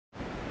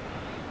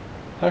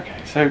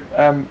Okay, so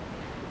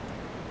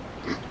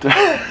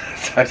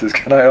Titus,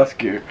 can I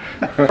ask you?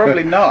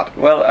 Probably not.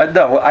 Well,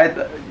 no.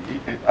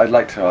 I'd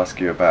like to ask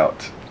you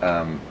about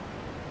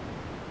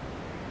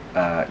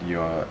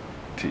your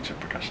teacher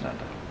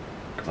Prakashananda,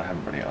 because I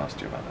haven't really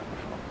asked you about that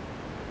before.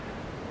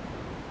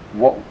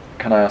 What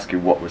can I ask you?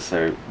 What was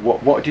so?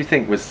 What do you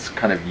think was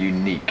kind of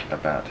unique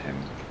about him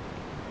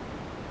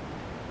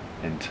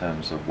in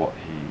terms of what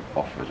he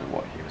offered or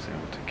what he was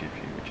able to give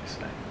you? Would you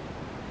say?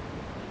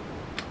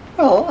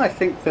 Well, I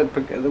think that,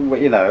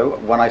 you know,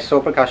 when I saw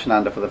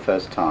Prakashananda for the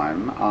first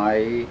time,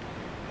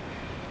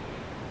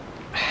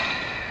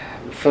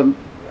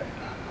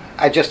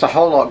 just a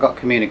whole lot got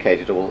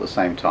communicated all at the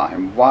same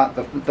time.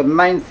 The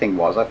main thing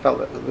was I felt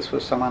that this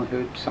was someone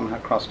who somehow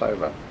crossed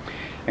over,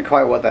 and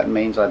quite what that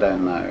means I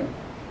don't know,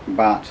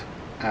 but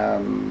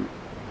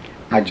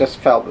I just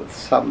felt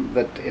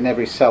that in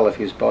every cell of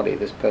his body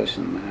this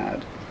person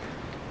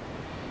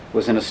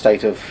was in a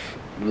state of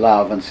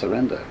love and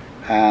surrender.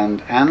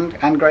 And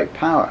great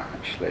power,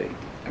 actually,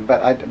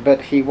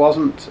 but he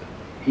wasn't,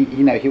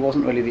 he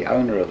wasn't really the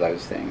owner of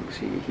those things.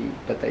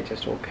 But they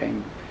just all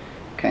came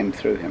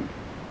through him.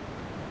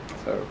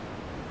 So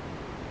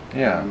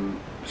yeah.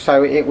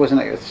 So it was an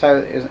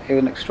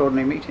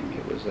extraordinary meeting.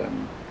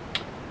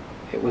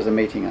 It was a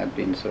meeting I'd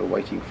been sort of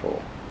waiting for.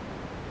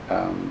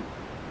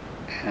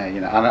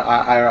 You know, and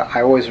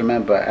I always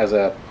remember as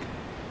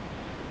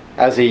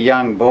a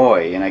young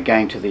boy, you know,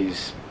 going to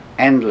these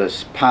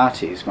endless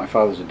parties. My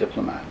father was a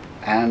diplomat,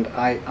 and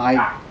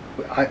I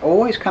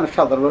always kind of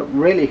felt that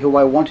really who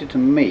I wanted to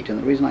meet, and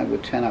the reason I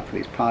would turn up for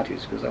these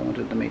parties was I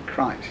wanted to meet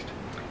Christ,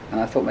 and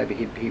I thought maybe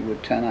he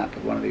would turn up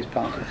at one of these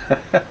parties.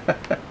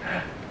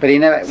 But he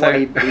never. So, well,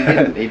 he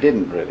didn't. He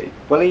didn't really.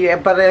 Well,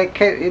 but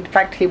in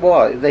fact he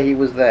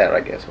was there,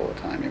 I guess, all the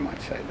time. You might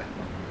say that.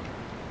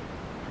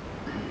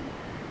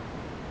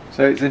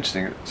 So it's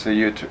interesting. So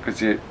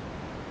because you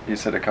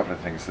said a couple of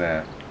things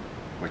there,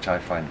 which I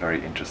find very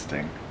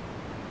interesting.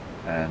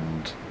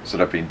 And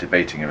sort of been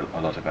debating a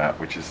lot about,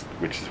 which is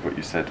what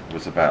you said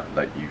was about,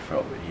 like, you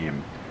felt that he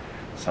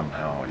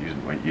somehow, you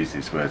didn't use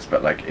these words,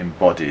 but like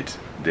embodied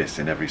this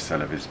in every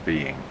cell of his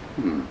being.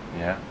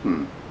 Yeah,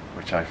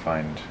 which I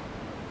find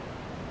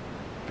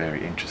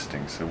very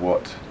interesting. So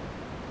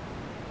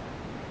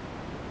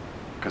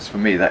because for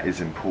me that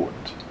is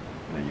important.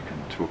 You know, you can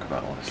talk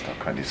about all this stuff,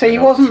 can't you? So he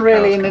wasn't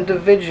really an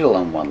individual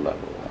on one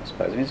level, I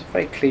suppose. I mean, it's a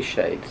very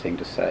cliched thing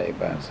to say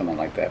about someone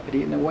like that, but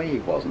in a way he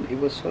wasn't. He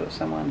was sort of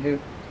someone who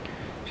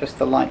just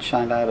the light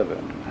shined out of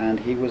him, and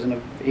he was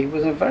a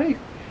very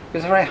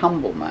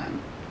humble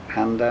man.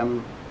 And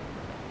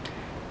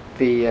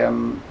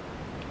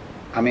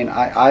I mean,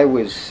 I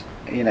was,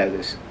 you know,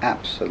 this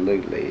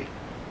absolutely.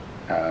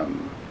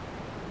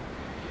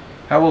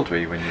 How old were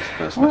you when you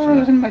first met him? Well, I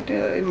was in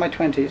my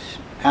 20s,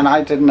 and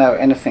I didn't know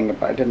anything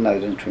about. I didn't know the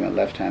difference between my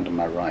left hand and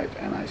my right,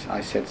 and I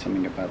said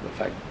something about the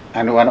fact.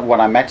 And when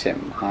I met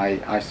him,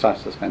 I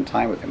started to spend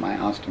time with him. I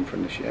asked him for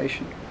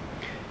initiation,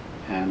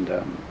 and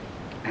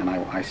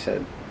I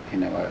said, you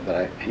know,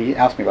 and he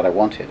asked me what I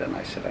wanted, and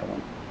I said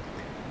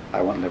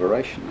I want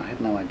liberation. I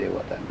had no idea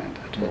what that meant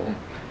at all.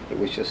 It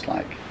was just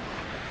like,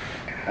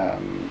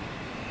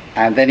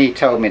 and then he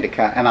told me to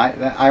come, and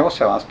I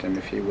also asked him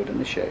if he would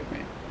initiate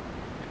me,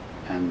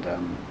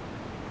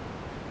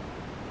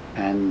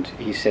 and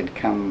he said,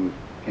 come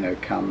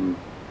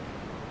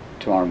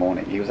tomorrow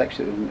morning. He was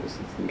actually in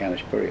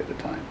Ganeshpuri at the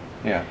time.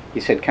 Yeah. He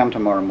said, come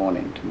tomorrow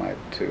morning to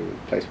the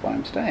place where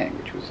I'm staying,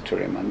 which was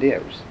Turiya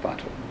Mandir, which is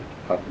part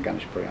of the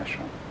Ganeshpuri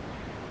ashram.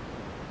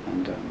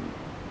 And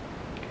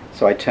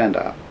so I turned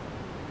up,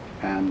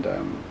 and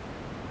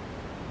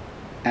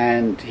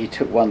he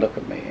took one look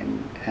at me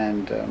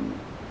and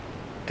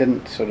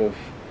didn't sort of,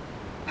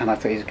 and I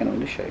thought he was going to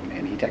initiate me,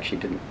 and he actually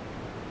didn't,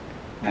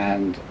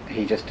 and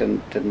he just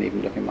didn't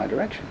even look in my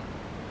direction.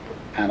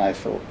 And I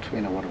thought,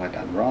 you know, what have I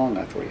done wrong?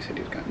 I thought he said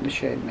he was going to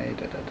initiate me,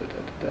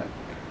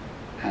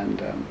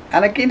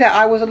 And again,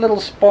 I was a little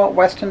spoilt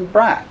Western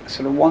brat,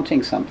 sort of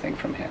wanting something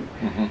from him.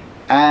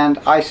 And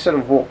I sort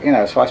of walked, you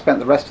know, so I spent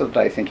the rest of the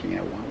day thinking, you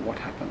know, what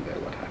happened there,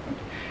 what happened?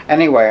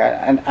 Anyway,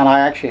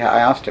 I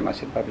asked him, I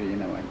said, Babaji, you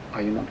know,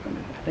 are you not going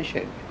to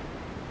initiate me?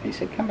 And he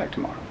said, come back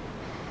tomorrow.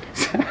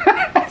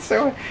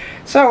 So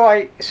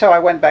I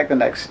went back the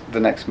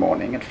next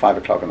morning at 5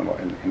 o'clock in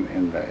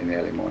the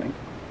early morning,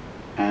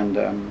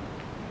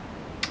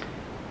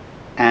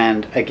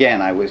 and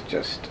again I was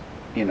just,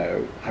 you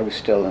know, I was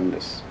still in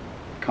this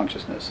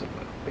consciousness of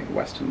being a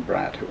Western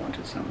brat who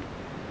wanted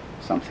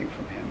something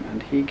from him,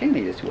 and he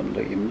just wouldn't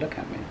even look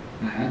at me.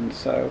 And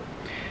so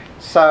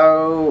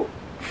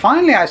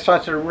finally I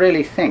started to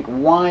really think,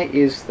 why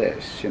is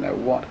this, you know,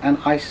 what? And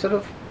I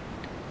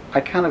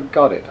kind of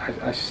got it.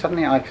 I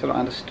suddenly sort of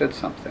understood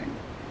something,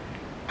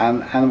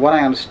 and what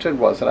I understood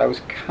was that I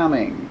was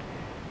coming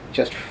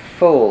just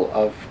full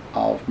of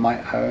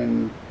my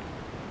own,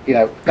 you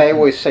know, they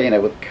always say, you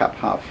know, with cup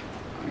half.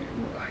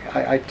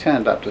 I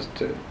turned up just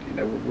to, you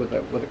know, with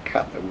a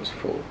cup that was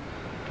full.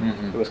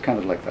 It was kind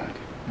of like that.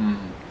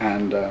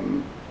 And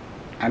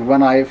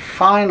when I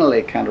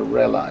finally kind of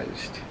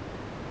realized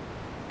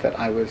that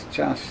I was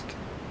just,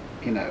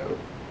 you know,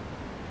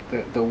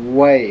 the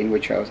way in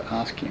which I was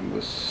asking him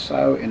was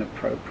so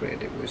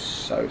inappropriate. It was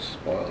so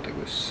spoiled. It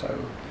was so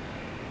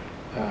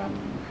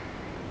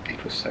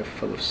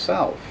full of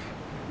self,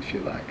 if you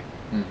like.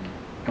 Mm-hmm.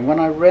 And when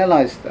I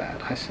realized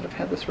that, I sort of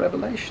had this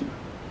revelation,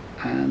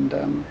 and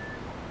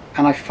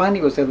I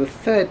finally was there the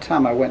third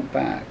time I went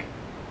back,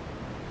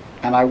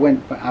 and I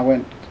went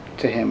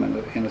to him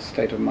in a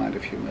state of mind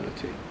of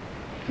humility,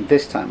 and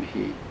this time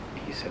he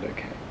said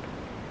okay,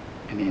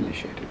 and he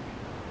initiated me.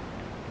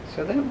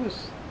 So that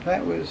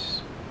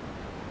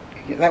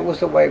was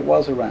the way it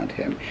was around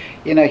him.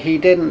 You know, he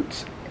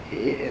didn't.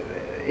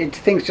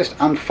 Things just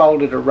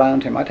unfolded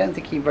around him. I don't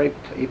think he very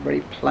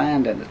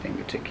planned anything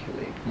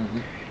particularly. Mm-hmm.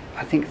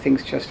 I think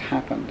things just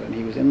happened, and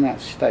he was in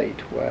that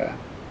state where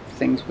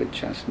things would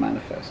just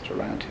manifest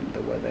around him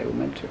the way they were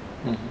meant to.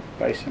 Mm-hmm.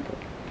 Very simple.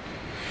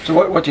 So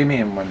what do you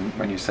mean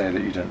when you say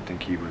that you don't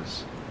think he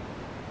was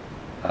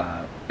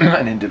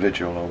an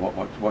individual, or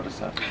what is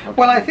that?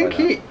 Well, I think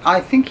he. What do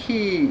I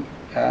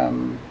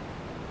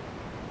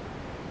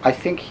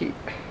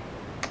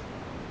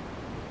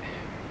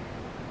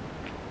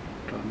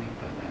mean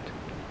by that?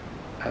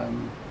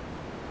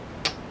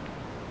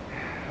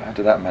 How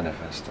did that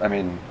manifest? I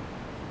mean,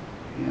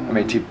 yeah. I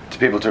mean, to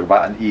people talk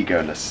about an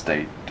egoless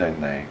state,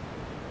 don't they?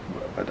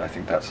 But I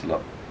think that's a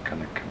lot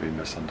can be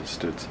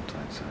misunderstood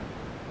sometimes.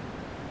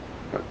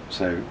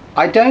 So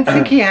I don't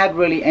think he had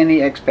really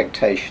any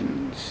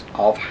expectations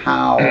of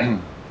how you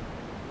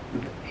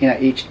know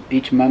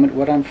each moment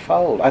would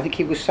unfold. I think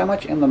he was so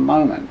much in the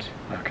moment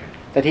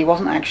that he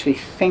wasn't actually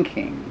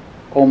thinking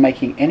or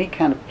making any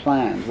kind of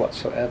plans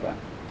whatsoever.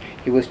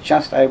 He was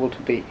just able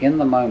to be in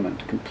the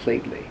moment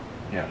completely.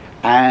 Yeah.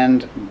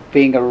 And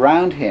being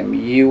around him,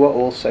 you were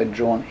also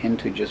drawn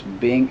into just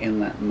being in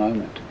that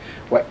moment,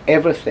 where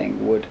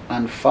everything would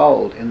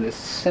unfold in this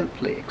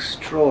simply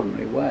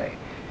extraordinary way.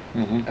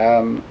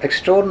 Mm-hmm.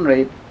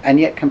 Extraordinary and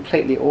yet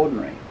completely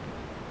ordinary.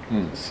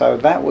 Mm. So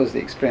that was the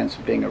experience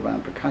of being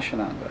around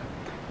Prakashananda,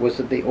 was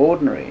that the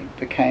ordinary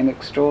became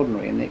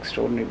extraordinary and the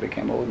extraordinary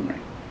became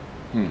ordinary.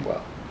 Mm.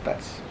 Well,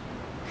 that's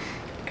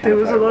there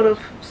was a lot of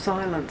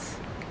silence.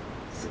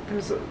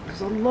 There's a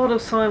lot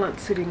of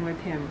silence sitting with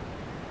him.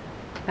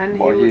 And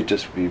or you'd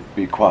just be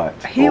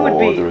quiet. He would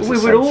be. We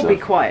would all be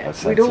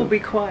quiet. We'd all be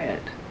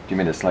quiet. Do you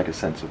mean it's like a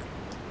sense of?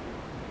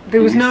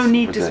 There was no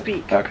need to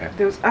speak. Okay.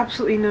 There was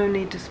absolutely no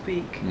need to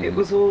speak.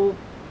 Mm-hmm.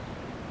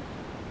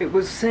 It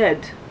was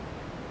said,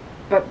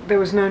 but there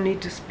was no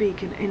need to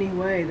speak in any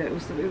way. It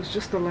was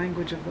just the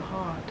language of the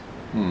heart.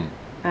 Mm.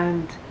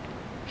 And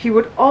he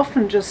would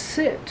often just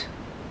sit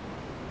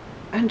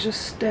and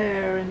just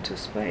stare into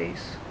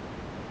space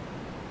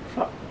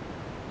for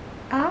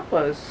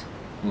hours.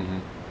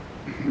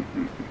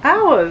 Mm-hmm.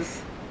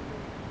 Hours.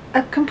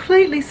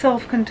 Completely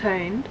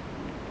self-contained.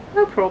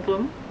 No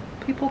problem.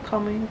 People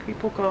coming,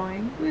 people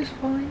going. It was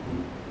fine.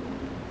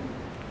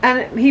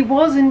 And he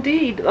was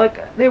indeed,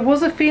 like, there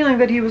was a feeling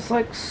that he was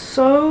like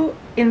so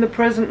in the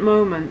present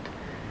moment.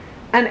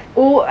 And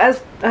all,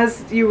 as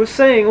you were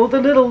saying, all the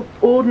little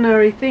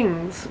ordinary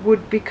things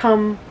would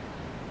become,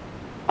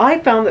 I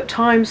found that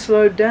time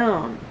slowed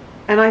down.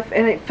 And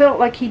it felt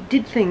like he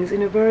did things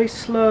in a very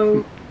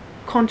slow,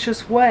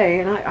 conscious way.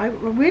 And I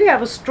really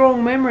have a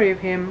strong memory of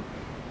him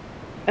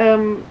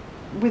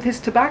with his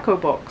tobacco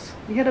box.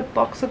 He had a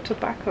box of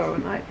tobacco,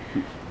 and I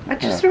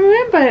just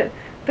remember it,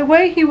 the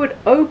way he would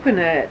open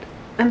it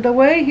and the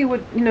way he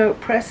would, you know,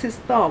 press his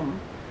thumb.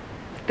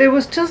 There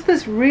was just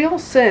this real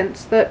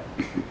sense that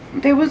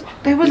there was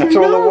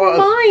no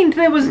mind.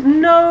 There was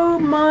no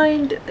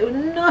mind. There was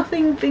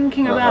nothing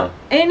thinking about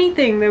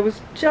anything. There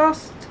was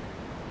just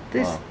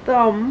this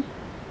thumb,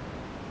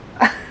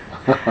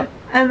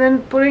 and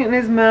then putting it in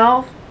his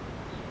mouth,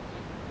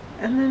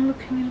 and then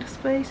looking into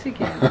space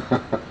again.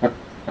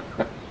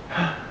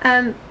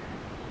 And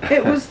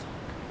it was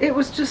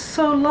just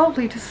so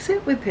lovely to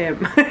sit with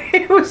him.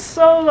 It was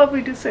so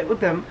lovely to sit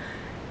with him.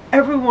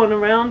 Everyone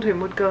around him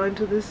would go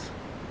into this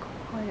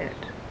quiet.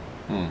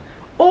 Mm.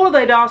 Or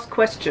they'd ask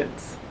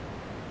questions.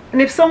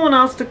 And if someone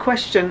asked a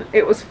question,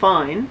 it was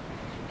fine.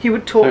 He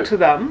would talk to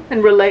them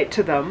and relate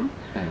to them.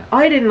 Yeah.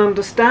 I didn't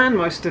understand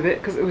most of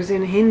it because it was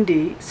in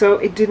Hindi, so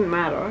it didn't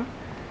matter.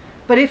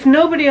 But if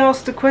nobody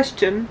asked a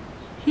question,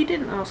 he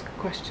didn't ask a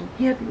question.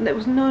 There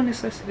was no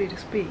necessity to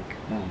speak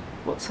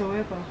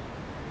whatsoever.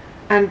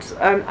 And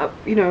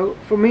you know,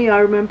 for me, I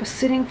remember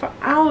sitting for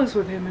hours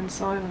with him in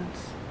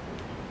silence.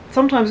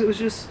 Sometimes it was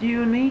just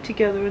you and me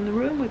together in the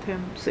room with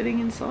him, sitting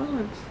in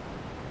silence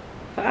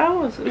for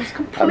hours. It was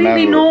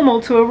completely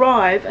normal to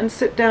arrive and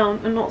sit down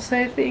and not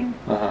say a thing.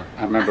 I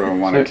remember on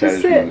one occasion.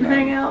 Just sit and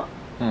hang out.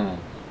 I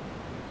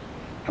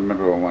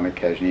remember on one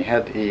occasion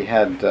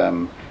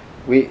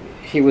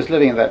he was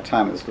living at that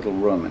time in this little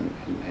room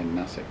in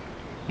Nasik.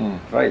 A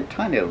very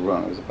tiny little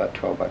room. It was about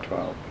 12 by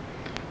 12,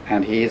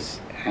 and his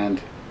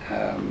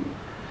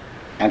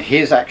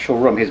actual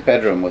room, his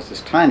bedroom, was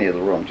this tiny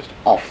little room just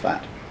off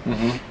that,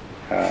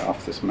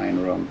 off this main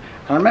room.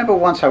 And I remember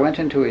once I went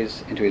into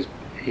his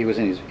he was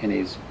in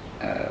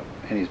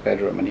in his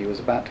bedroom, and he was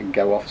about to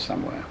go off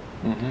somewhere.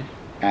 Mm-hmm.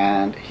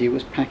 And he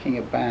was packing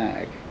a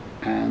bag,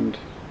 and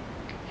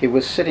he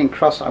was sitting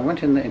cross. I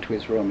went into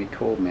his room. He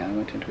called me. I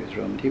went into his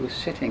room, and he was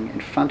sitting in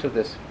front of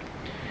this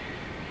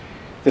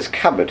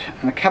cupboard,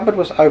 and the cupboard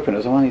was open. It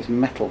was one of these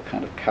metal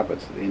kind of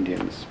cupboards that the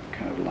Indians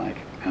kind of like,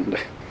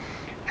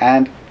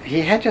 and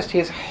he had just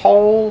his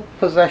whole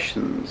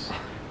possessions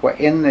were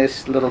in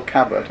this little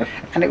cupboard,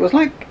 and it was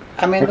like,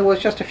 I mean, there was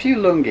just a few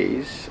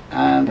lungis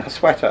and a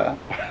sweater,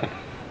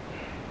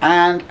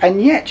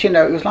 and yet, you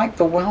know, it was like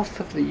the wealth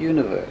of the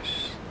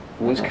universe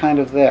was kind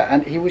of there,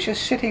 and he was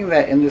just sitting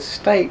there in this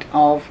state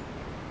of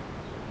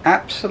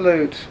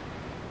absolute,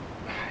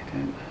 I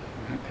don't know,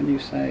 how can you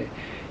say,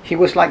 he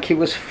was like, he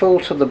was full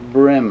to the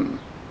brim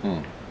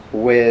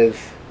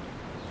with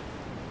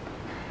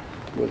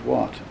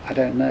what? I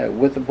don't know,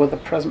 with the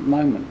present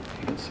moment,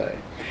 you could say.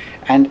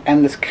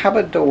 And this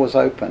cupboard door was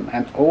open,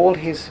 and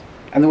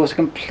and there was a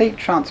complete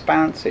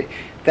transparency.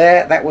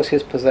 There, that was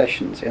his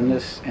possessions in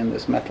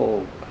this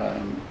metal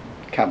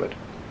cupboard.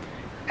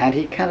 And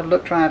he kind of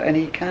looked around, and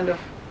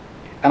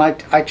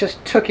I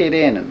just took it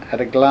in at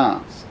a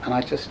glance, and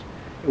it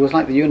was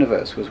like the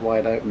universe was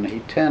wide open. He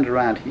turned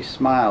around, he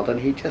smiled, and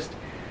he just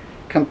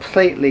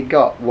completely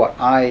got what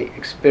I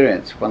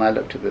experienced when I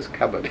looked at this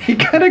cupboard. He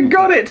kind of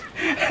got it,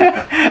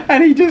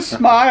 and he just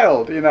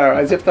smiled, you know,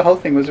 as if the whole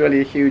thing was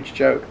really a huge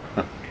joke.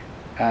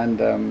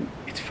 And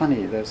it's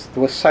funny. There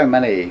were so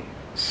many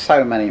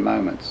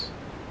moments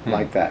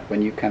like that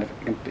when you kind of,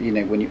 you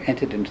know, when you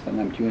entered into the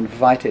moment, you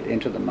invited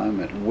into the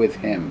moment with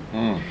him,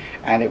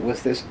 and it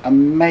was this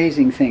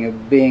amazing thing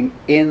of being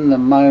in the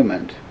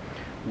moment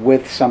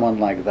with someone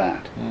like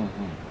that.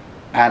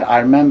 And I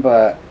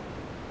remember,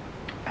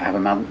 I have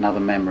another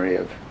memory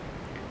of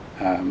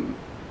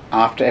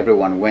after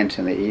everyone went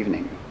in the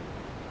evening,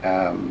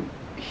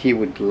 he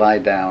would lie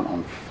down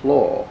on the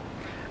floor,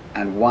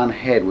 and one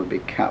head would be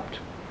cupped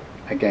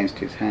against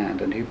his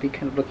hand, and he'd be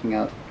kind of looking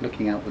out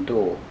the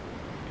door,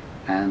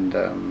 and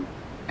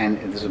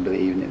this would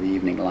be the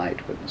evening light,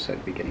 so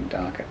it'd be getting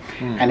darker.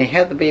 And he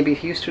had the BBC.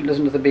 He used to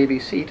listen to the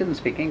BBC. He didn't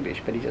speak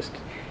English, but he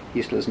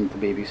used to listen to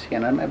the BBC.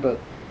 And I remember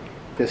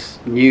this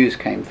news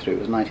came through. It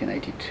was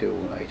 1982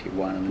 or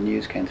 81, and the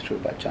news came through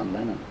about John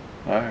Lennon.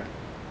 Oh.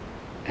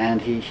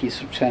 And he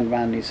sort of turned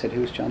around and he said,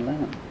 "Who's John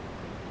Lennon?"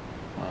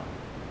 Wow.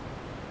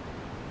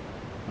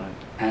 Right.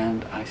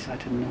 And I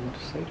didn't know what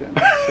to say to him.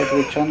 I said,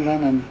 "Well, John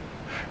Lennon,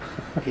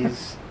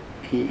 he's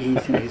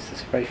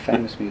this very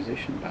famous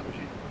musician,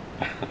 Babaji."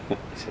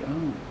 He said,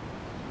 "Oh,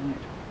 right."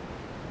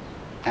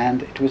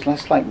 And it was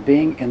less like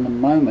being in the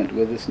moment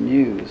with this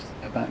news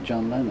about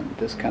John Lennon,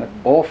 this kind of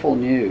awful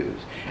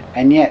news,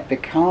 and yet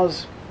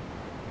because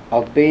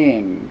of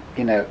being,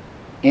 you know,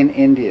 in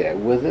India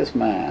with this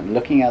man,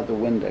 looking out the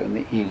window in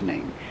the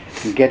evening,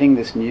 and getting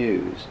this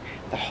news,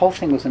 the whole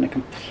thing was in a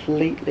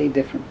completely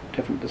different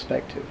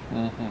perspective.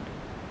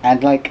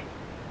 And like,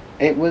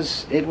 it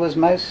was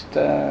most.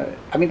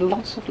 I mean,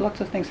 lots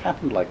of things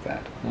happened like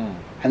that,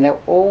 and they're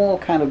all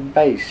kind of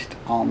based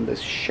on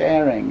this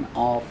sharing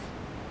of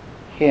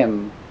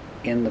him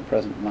in the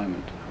present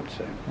moment, I would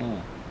say.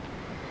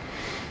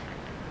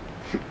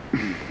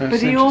 But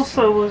he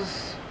also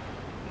was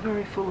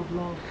very full of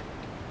love.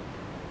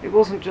 It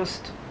wasn't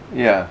just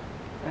here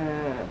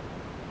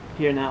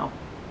now.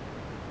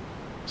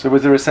 So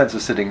was there a sense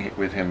of sitting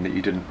with him that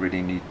you didn't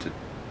really need to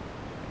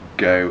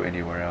go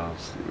anywhere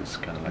else? It was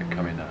kind of like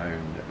coming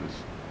home. It was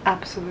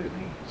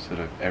absolutely sort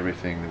of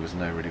everything. There was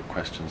no really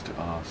questions to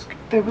ask.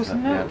 There was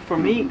no, for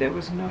me, there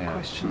was no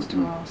questions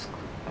to ask.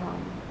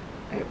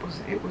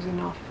 It was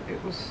enough.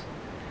 It was,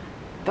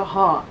 the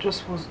heart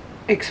just was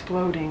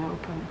exploding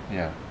open.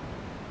 Yeah.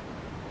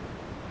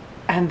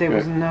 And there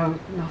was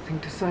nothing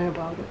to say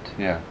about it.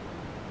 Yeah.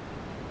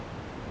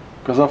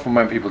 Because often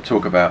when people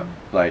talk about,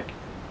 like,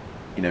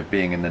 you know,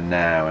 being in the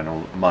now and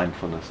all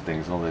mindfulness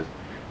things and all this,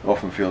 it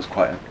often feels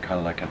quite kind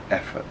of like an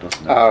effort,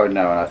 doesn't it? Oh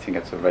no, and I think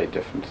it's a very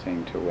different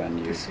thing to when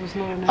you. This was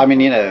not an effort. I mean,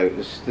 you know,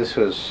 this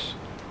was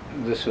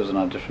on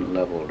a different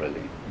level,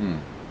 really.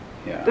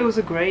 Yeah. There was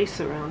a grace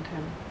around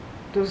him.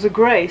 There was a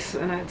grace,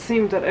 and it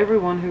seemed that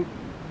everyone who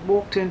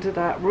walked into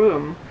that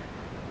room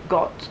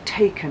got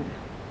taken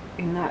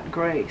in that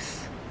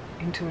grace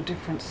into a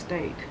different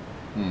state.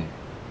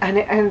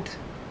 And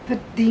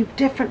the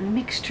different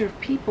mixture of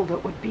people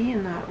that would be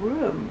in that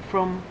room,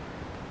 from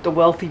the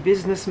wealthy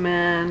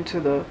businessman to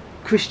the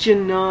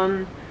Christian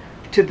nun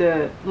to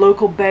the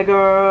local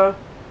beggar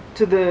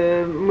to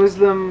the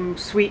Muslim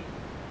sweet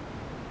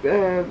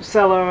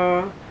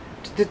seller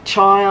to the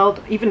child,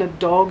 even a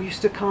dog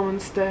used to come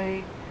and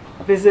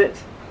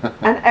visit,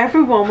 and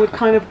everyone would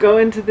kind of go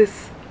into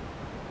this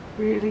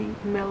really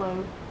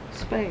mellow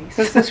space.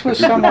 This was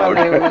someone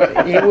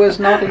he was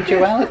not in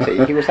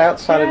duality. He was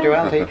outside of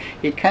duality.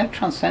 He kind of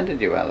transcended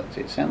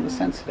duality, so in the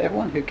sense that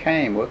everyone who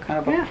came were kind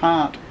of a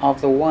part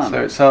of the one.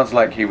 So it sounds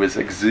like he was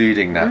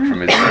exuding that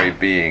from his very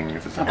being.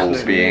 His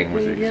whole being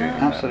was exuding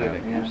that.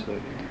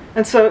 Absolutely.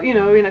 And so, you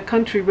know, in a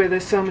country where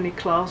there's so many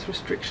class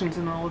restrictions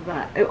and all of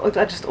that, it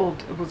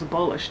was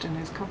abolished in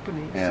his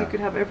company. So you could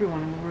have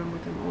everyone in the room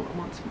with him all at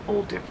once, from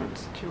all different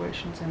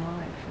situations in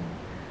life.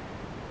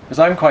 Because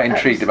I'm quite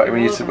intrigued about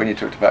when you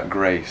talked about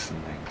grace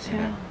and things. You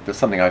know, there's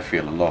something I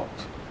feel a lot.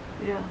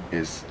 Yeah.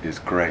 Is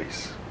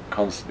grace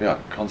constantly?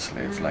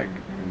 It's like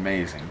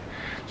amazing.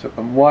 So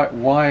and why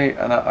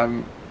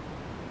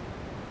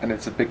and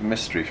it's a big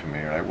mystery for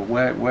me, right?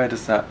 Well, where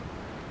does that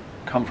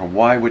come from?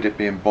 Why would it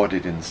be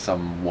embodied in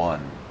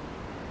someone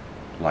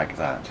like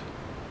that?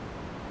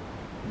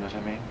 You know what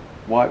I mean?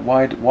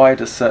 Why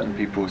do certain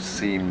people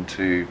seem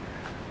to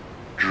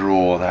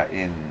draw that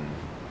in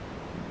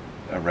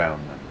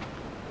around them?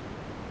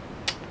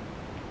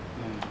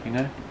 You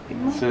know? It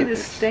must be the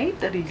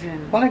state that he's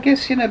in. Well, I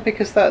guess, you know,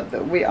 because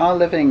that we are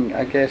living,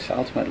 I guess,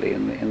 ultimately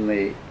in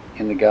the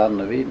Garden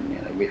of Eden.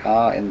 You know, we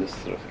are in this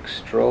sort of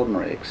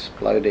extraordinary,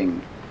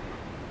 exploding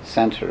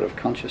center of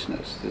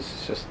consciousness.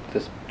 This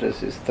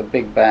is the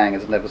Big Bang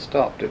has never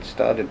stopped. It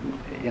started,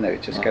 you know,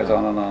 it just goes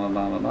on and on and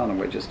on and on, and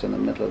we're just in the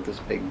middle of this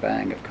Big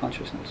Bang of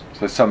consciousness.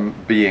 So some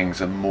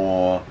beings are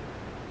more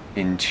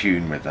in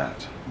tune with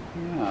that.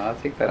 Yeah, I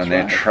think that's right. And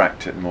they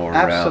attract it more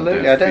Absolutely.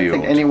 around their I don't field.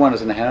 think anyone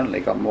has inherently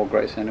got more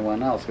grace than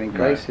anyone else. I mean,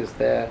 grace is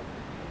there,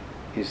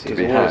 is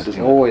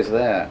always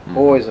there,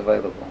 always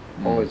available,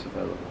 always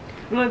available.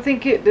 Well, I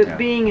think that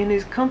being in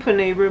his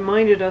company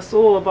reminded us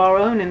all of our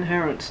own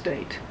inherent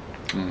state.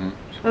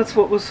 That's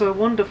what was so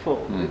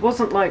wonderful. It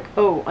wasn't like,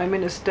 oh, I'm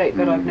in a state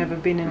that I've never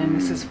been in and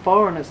this is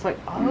foreign. It's like,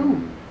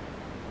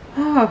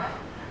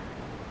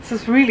 this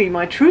is really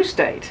my true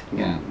state.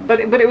 Yeah. But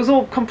it was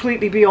all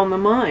completely beyond the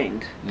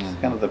mind. It's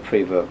kind of the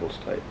pre-verbal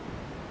state.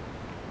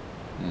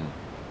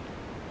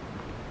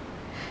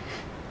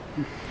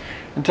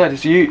 And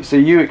Titus,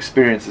 you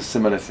experience a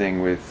similar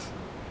thing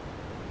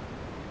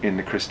in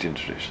the Christian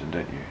tradition,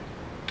 don't you?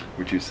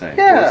 Would you say?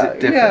 Yeah, or is it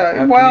different? yeah.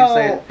 How Well,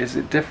 can you say is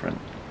it different?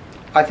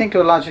 I think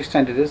to a large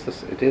extent it is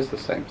the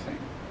same thing.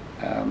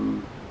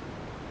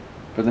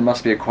 But there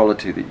must be a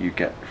quality that you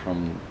get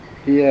from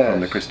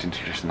the Christian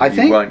tradition that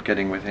you weren't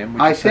getting with him.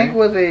 I think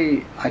with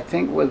the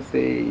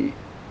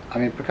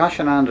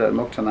Prakashananda and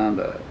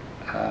Muktananda,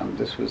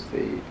 this was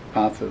the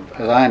path of,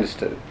 as I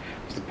understood it,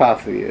 was the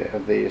path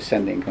of the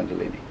ascending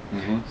Kundalini.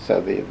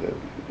 So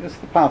it's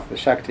the path of the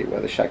Shakti,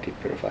 where the Shakti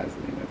purifies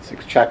the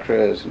 6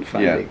 chakras, and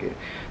finally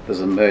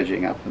there's a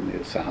merging up in the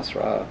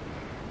Sahasrara.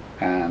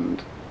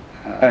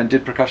 And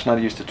did Prakashananda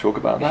used to talk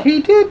about that?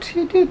 He did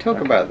talk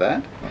about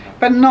that,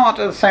 but not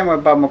the same way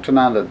Baba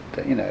Muktananda,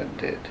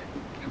 did.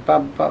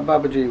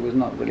 Babaji was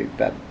not really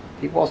that.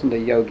 He wasn't a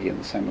yogi in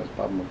the same way as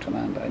Baba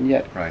Muktananda, and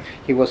yet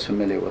he was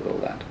familiar with all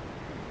that.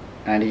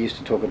 And he used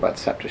to talk about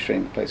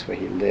Saptashrim, the place where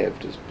he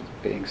lived, as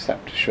being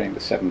Saptashrim, the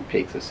 7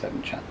 peaks, the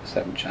 7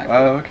 chakras.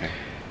 Oh, okay.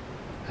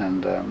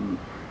 And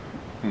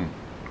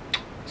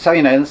so,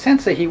 in the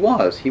sense that he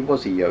was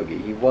a yogi.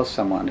 He was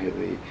someone who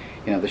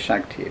the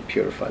Shakti had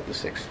purified the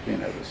 6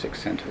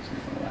 centers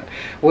and all that.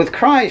 With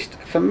Christ,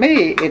 for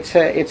me, it's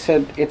a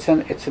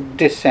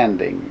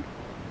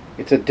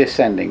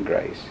descending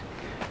grace,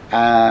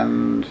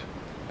 and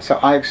so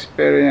I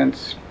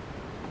experience.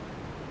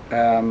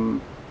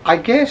 I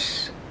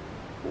guess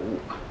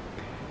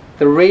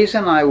the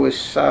reason I was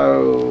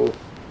so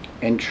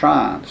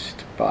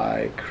entranced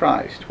by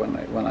Christ when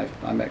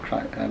I met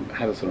Christ and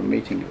had a sort of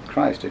meeting with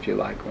Christ, if you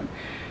like, when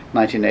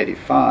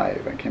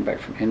 1985 I came back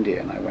from India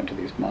and I went to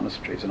these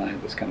monasteries and I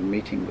had this kind of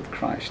meeting with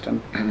Christ,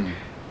 and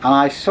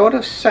I sort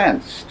of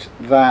sensed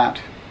that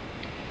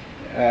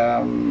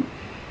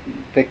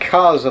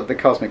because of the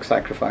cosmic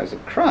sacrifice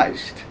of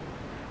Christ,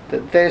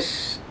 that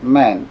this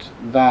meant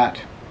that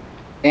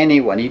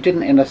anyone, you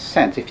didn't, in a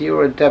sense, if you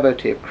were a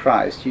devotee of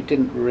Christ, you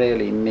didn't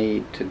really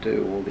need to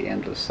do all the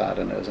endless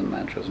sadhanas and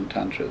mantras and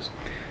tantras.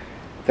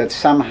 That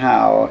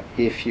somehow,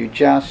 if you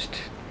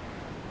just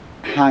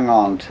hang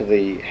on to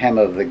the hem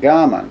of the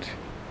garment,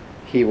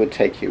 he would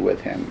take you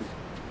with him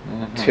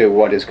to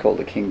what is called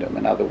the kingdom.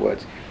 In other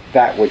words,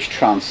 that which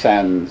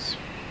transcends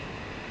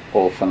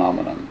all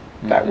phenomenon.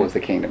 That was the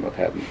kingdom of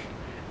heaven.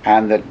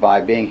 And that by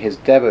being his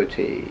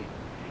devotee,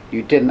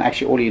 you didn't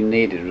actually, all you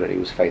needed really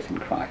was faith in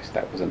Christ.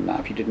 That was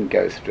enough. You didn't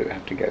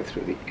have to go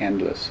through the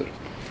endless sort of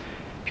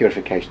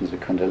purifications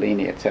of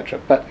Kundalini, etc.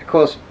 But of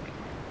course,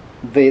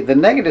 the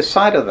negative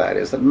side of that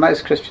is that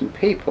most Christian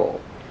people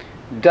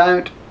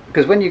don't,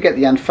 because when you get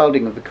the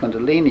unfolding of the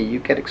Kundalini, you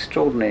get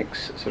extraordinary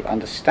sort of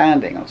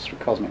understanding on a sort of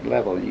cosmic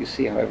level, and you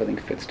see how everything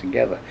fits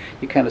together.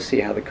 You kind of see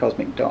how the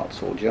cosmic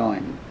dots all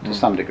join to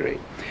some degree.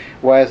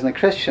 Whereas in the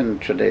Christian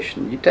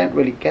tradition, you don't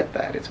really get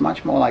that. It's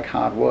much more like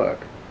hard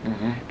work.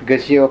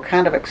 Because you're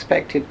kind of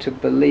expected to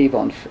believe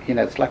on,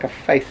 it's like a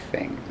faith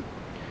thing,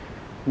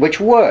 which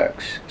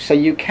works. So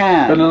you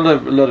can. But a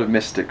lot of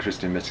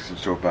Christian mystics will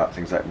talk about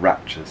things like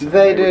raptures.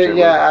 They do,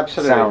 yeah,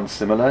 absolutely. Sounds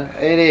similar.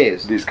 It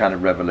is. These kind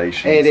of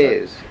revelations. It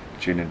is.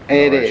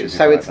 It is.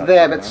 So it's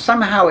there, but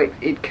somehow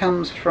it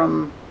comes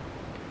from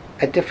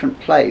a different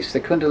place.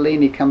 The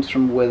Kundalini comes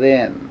from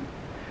within,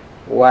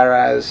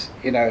 whereas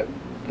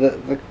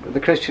the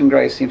Christian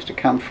grace seems to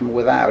come from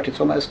without. It's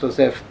almost as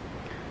if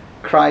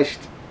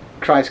Christ's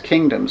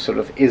kingdom sort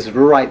of is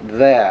right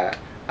there,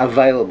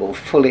 available,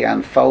 fully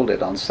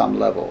unfolded on some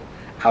level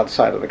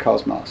outside of the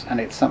cosmos, and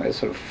it's something that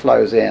sort of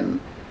flows in,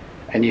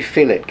 and you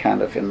feel it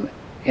kind of in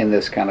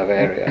this kind of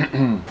area.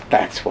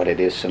 That's what it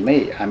is for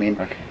me. I mean,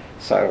 Okay.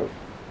 so,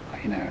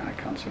 you know, I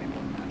can't say more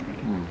than that,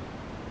 really.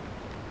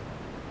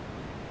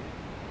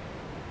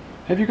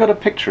 Have you got a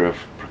picture of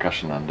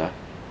Prakashananda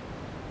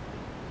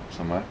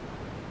somewhere?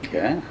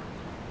 Yeah.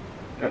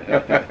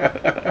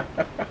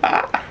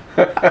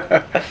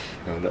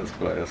 Oh, that's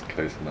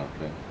close enough.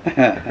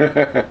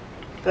 Yeah.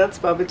 That's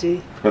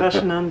Babaji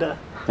Prakashananda.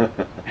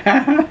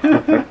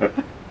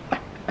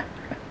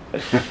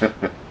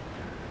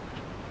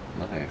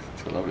 Nice.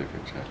 It's a lovely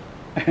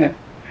picture.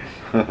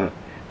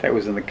 That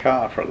was in the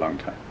car for a long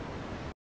time.